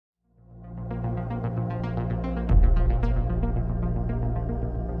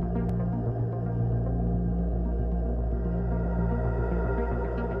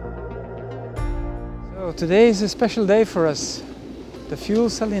So today is a special day for us. The fuel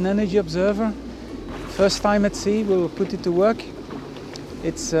cell in Energy Observer, first time at sea, we'll put it to work.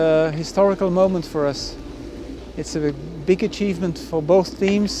 It's a historical moment for us. It's a big achievement for both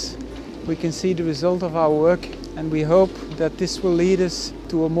teams. We can see the result of our work and we hope that this will lead us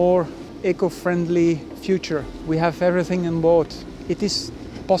to a more eco-friendly future. We have everything on board. It is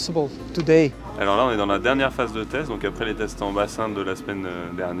possible today. Alors là on est dans la dernière phase de test, donc après les tests en bassin de la semaine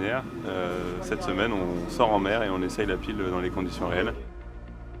dernière, cette semaine on sort en mer et on essaye la pile dans les conditions réelles.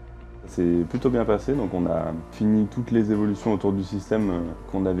 C'est plutôt bien passé, donc on a fini toutes les évolutions autour du système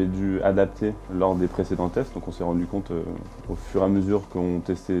qu'on avait dû adapter lors des précédents tests. Donc on s'est rendu compte au fur et à mesure qu'on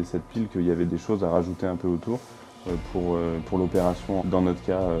testait cette pile qu'il y avait des choses à rajouter un peu autour pour l'opération dans notre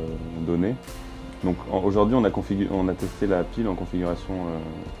cas donné. Donc aujourd'hui on a testé la pile en configuration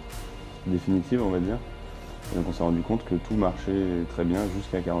définitive on va dire. Et donc on s'est rendu compte que tout marchait très bien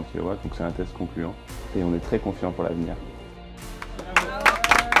jusqu'à 40 kW, donc c'est un test concluant et on est très confiant pour l'avenir.